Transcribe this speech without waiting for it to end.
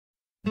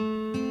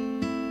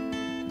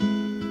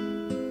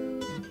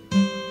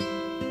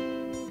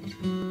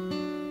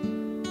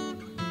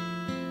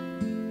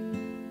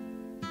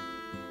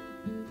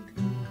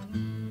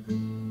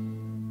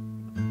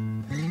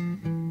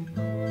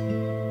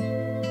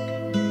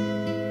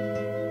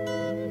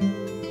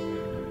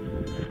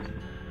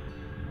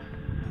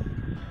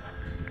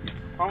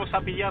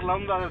Vamos a pillar la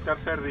onda del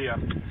tercer día.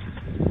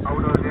 A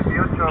unos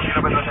 18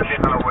 kilómetros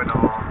empieza lo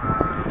bueno.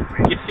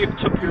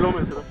 18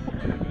 kilómetros.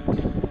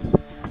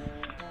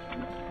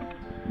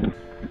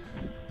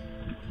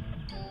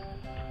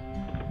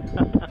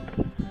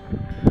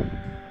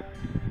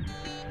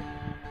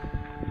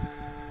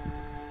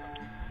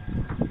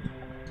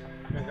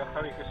 Venga,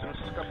 Javi, que se nos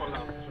escapa la...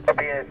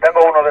 Tengo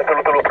uno de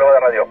Zulu, prueba de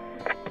radio.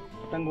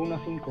 Tengo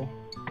 1-5.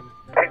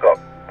 5.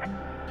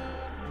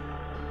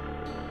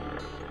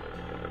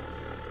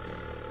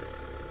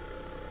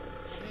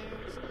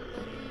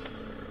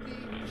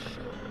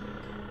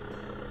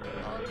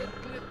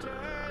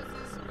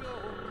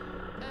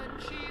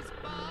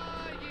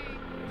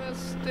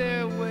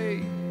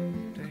 Stairway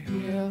to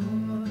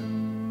heaven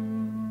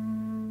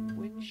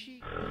when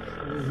she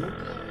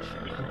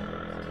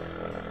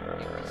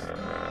if the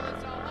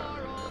stars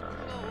are all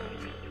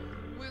closed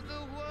with a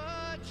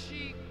word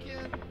she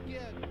can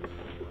get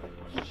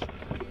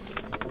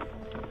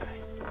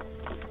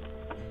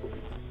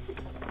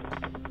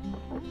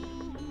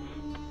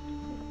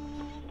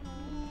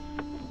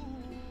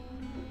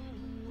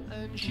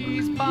and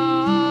she's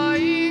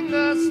buying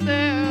a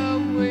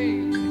stairway.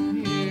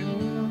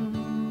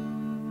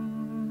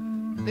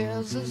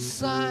 There's a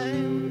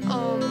sign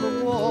on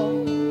the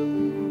wall,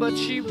 but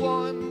she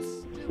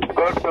wants to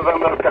Golf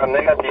November Car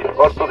Negative,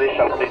 Auto de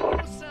Chantilly.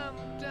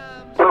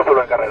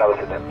 Solo encarregado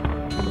 7.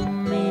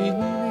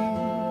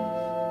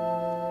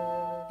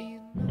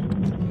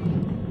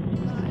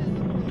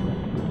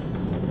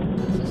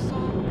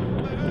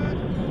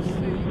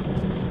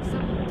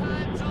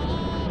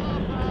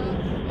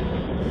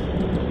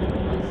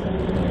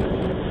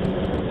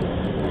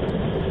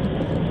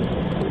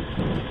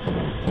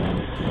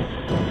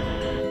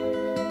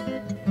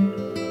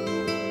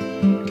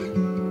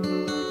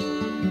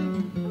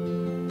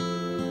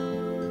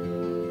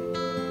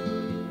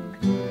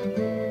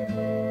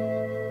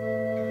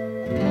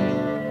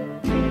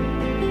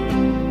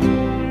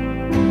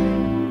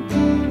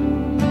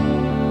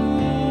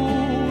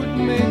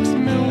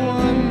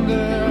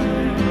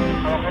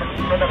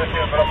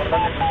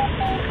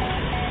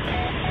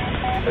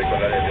 Estoy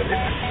con la de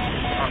violeta.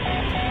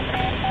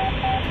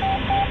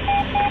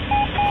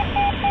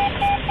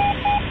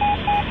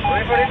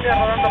 Voy por India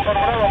rodando por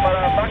Bravo para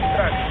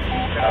Backtrack.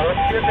 De la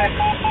 27.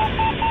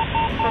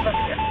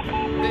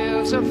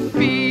 There's a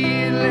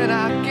feeling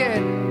I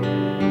get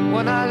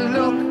when I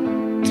look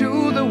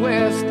to the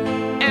west,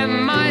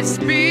 and my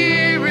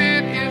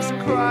spirit is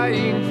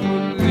crying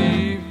for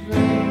leaving.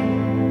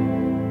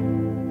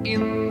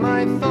 In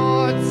my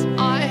thoughts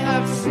I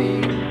have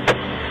seen.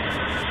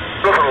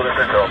 Solo de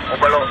centro, un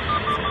vuelo.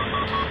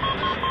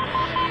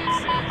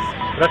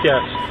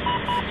 Gracias.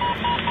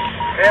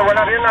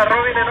 ¿Buena bien la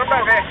Robin de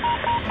nota o qué?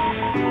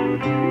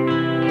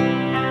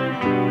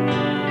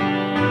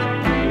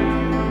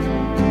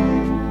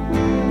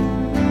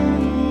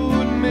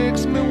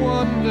 Makes me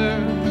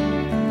wonder.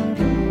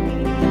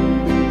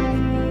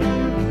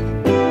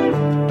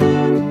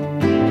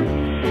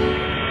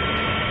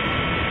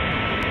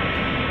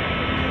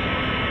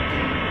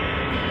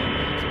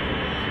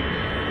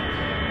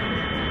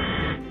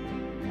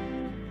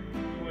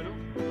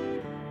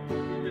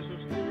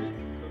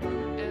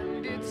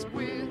 And it's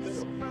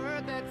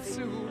whispered that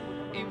soon,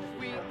 if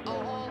we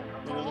all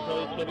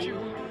hold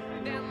June,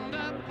 then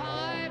the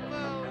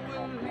Piper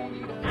will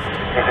lead us.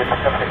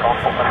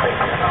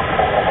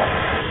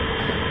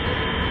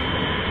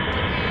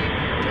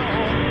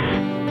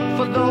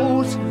 For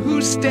those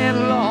who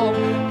stand long,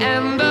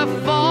 and the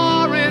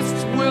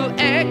forests will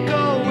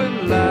echo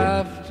with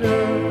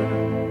laughter.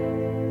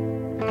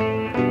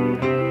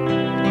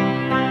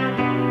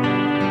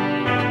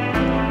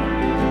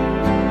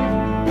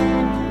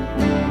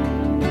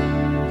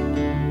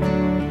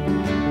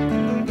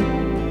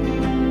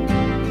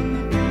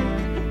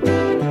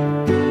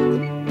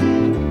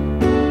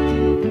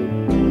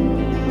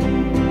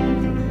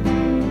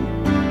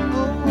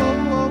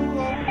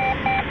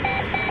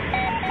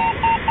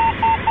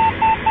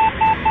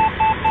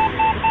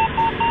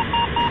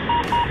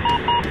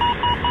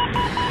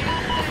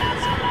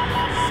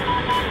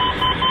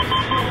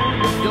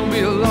 Don't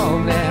be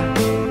alone now.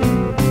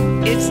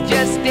 It's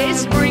just a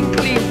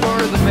sprinkling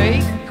for the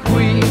May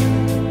Queen.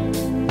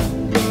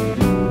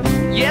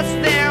 Yes,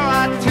 there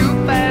are two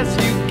paths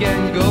you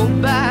can go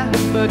by,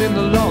 but in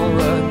the long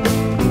run,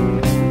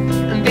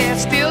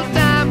 there's still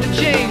time to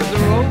change the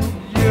road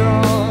you're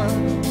on.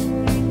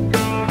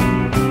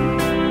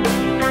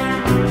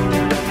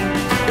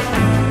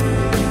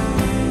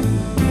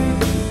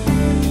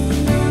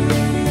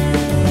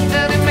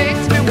 And it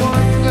makes me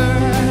wonder.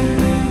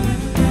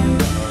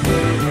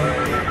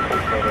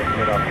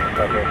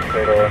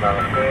 Pero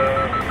nada,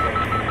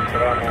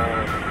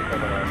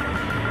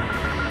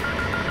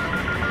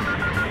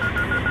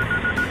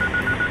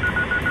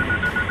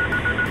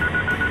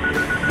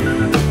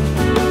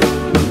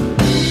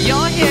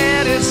 Your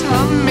head is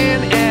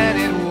humming and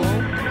it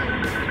won't.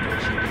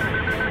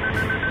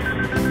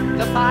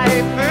 The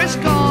piper's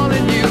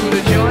calling you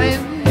to join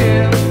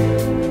him.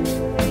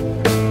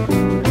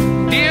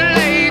 Dear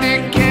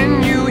lady,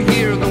 can you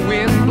hear the wind?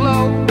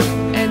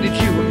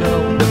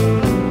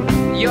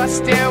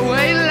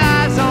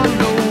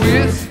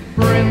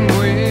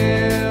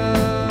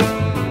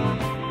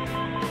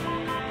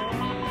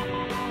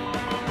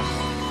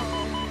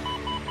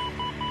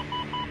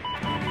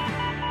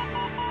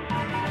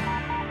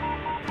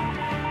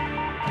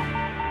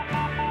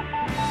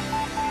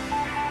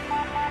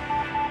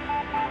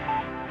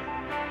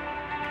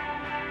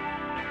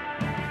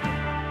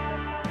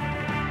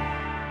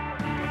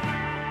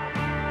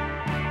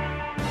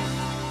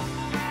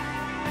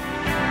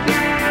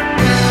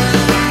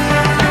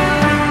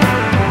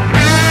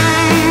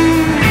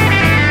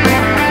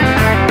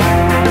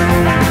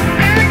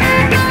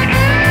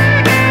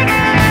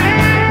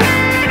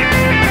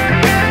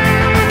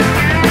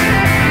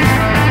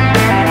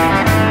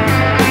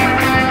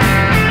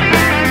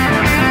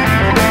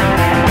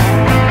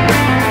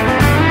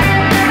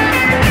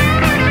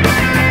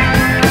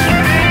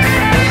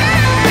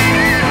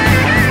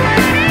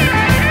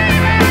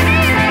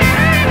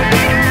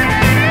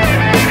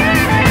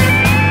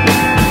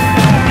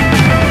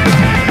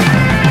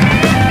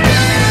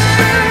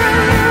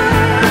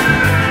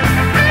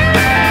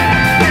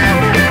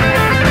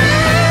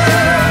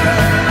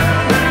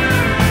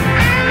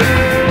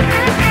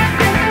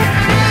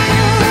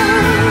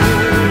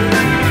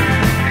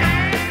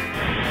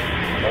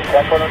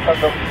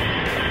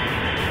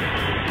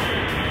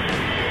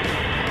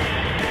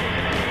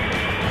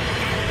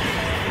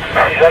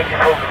 déjà qu'il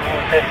faut que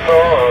vous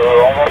testons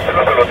en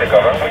montant sur l'OTK, hein?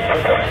 Oui, tout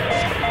à fait.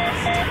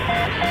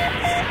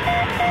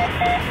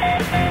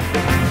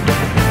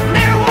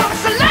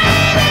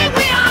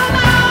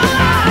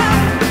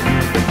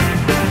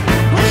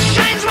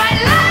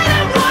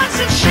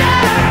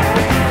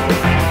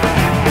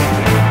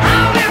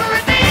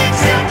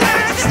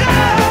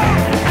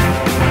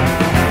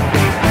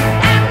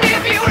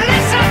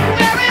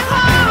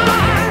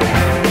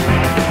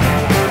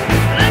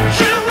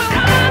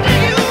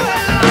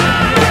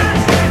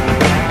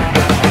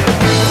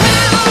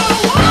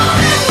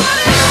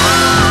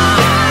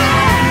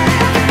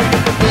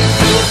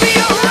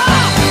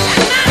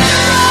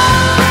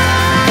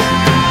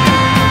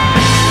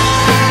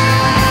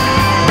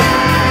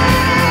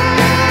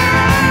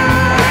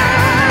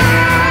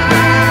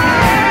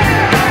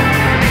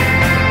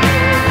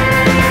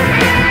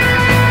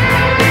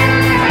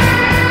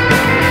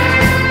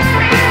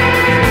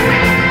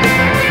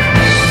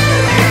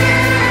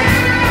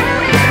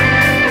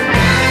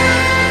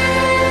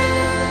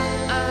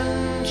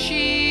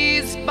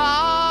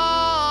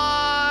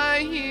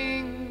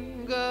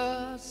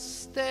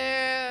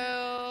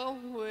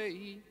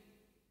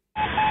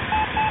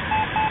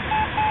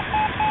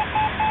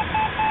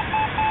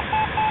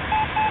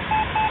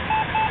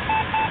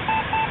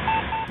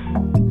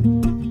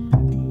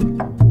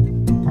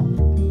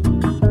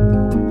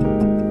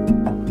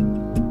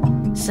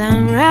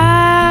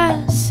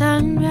 Sunrise,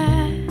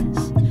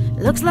 sunrise,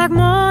 looks like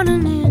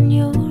morning in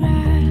your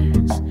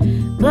eyes,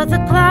 but the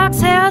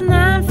clock's held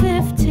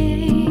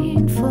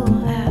 9:15 for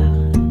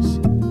hours.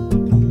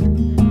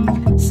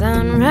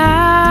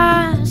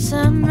 Sunrise,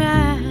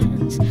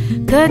 sunrise,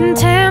 couldn't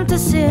tempt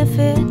us if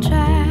it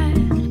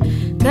tried,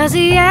 'cause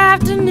the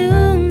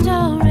afternoon's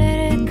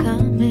already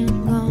come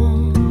and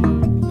gone.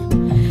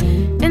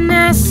 And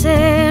I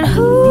said,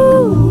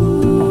 ooh,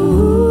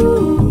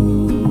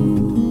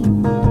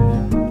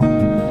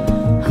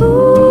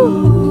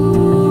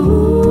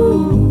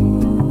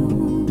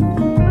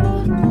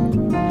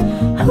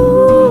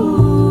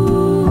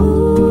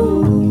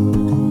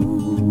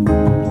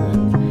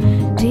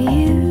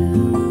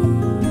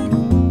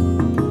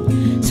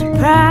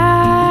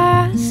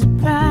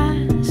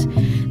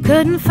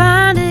 couldn't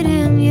find it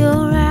in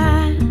your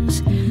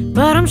eyes,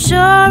 but I'm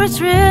sure it's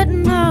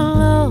written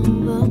all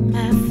over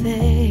my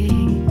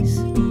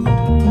face.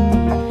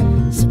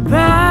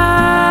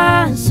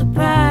 Surprise,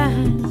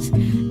 surprise,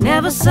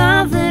 never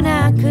something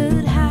I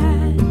could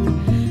hide.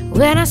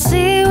 When I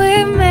see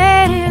we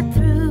made it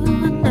through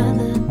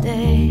another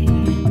day,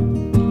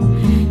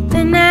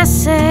 then I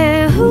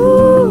say,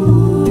 ooh,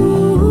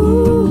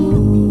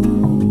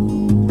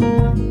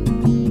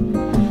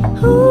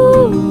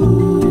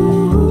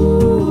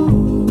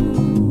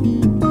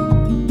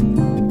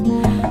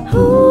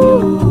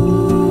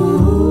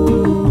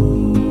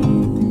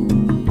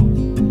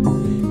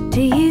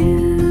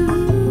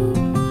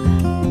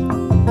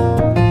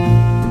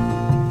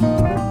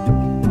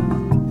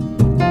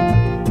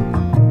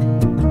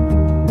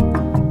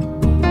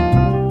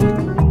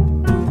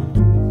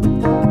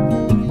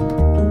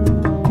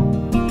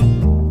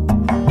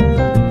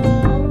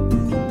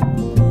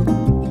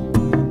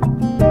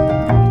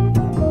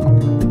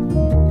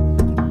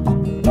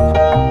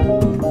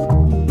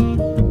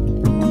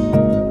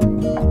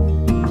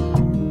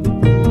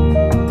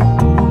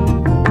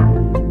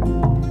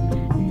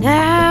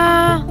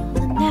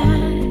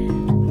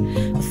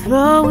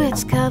 throw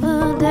its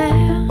cover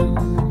down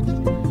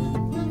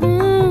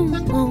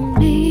on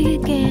me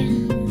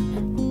again.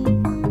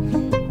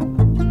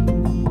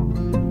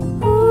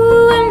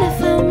 Ooh, and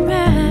if I'm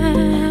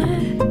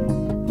right,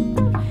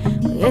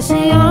 well, it's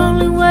the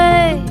only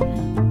way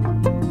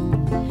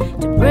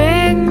to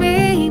bring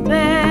me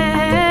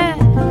back.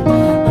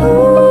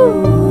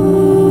 Ooh,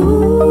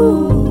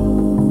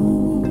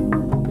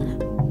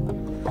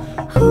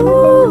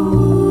 ooh.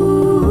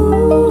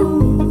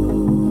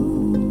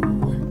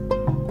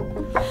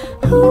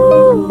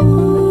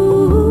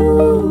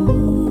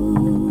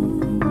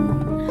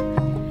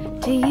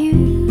 To you,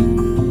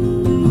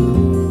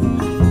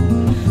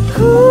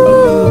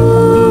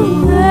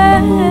 ooh,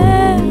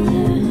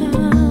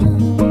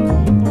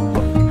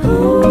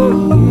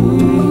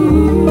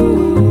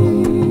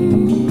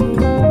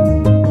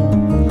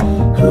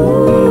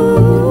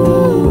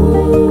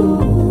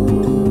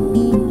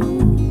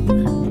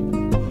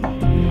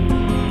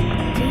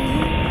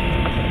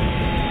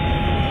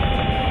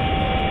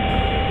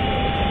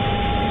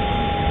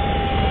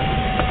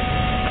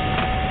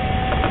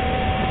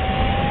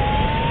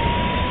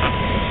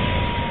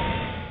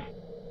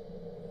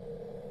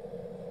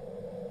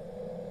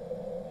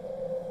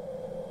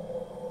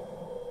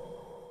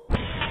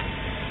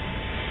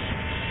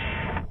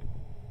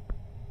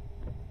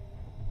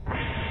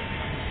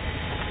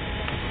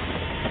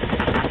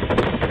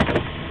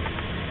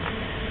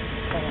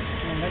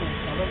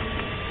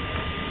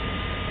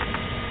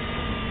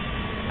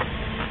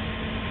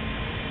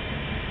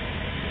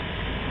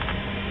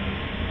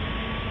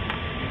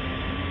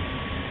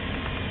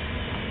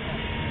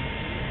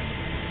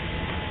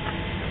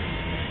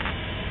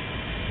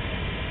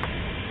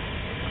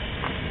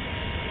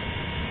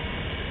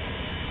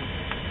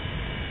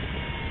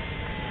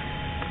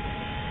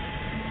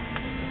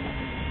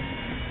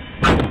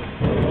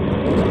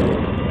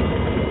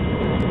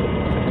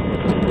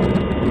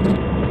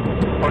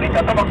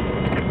 Stop.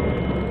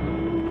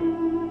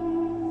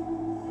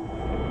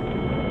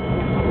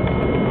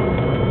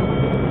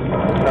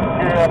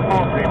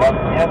 Approach, 1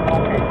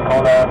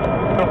 2,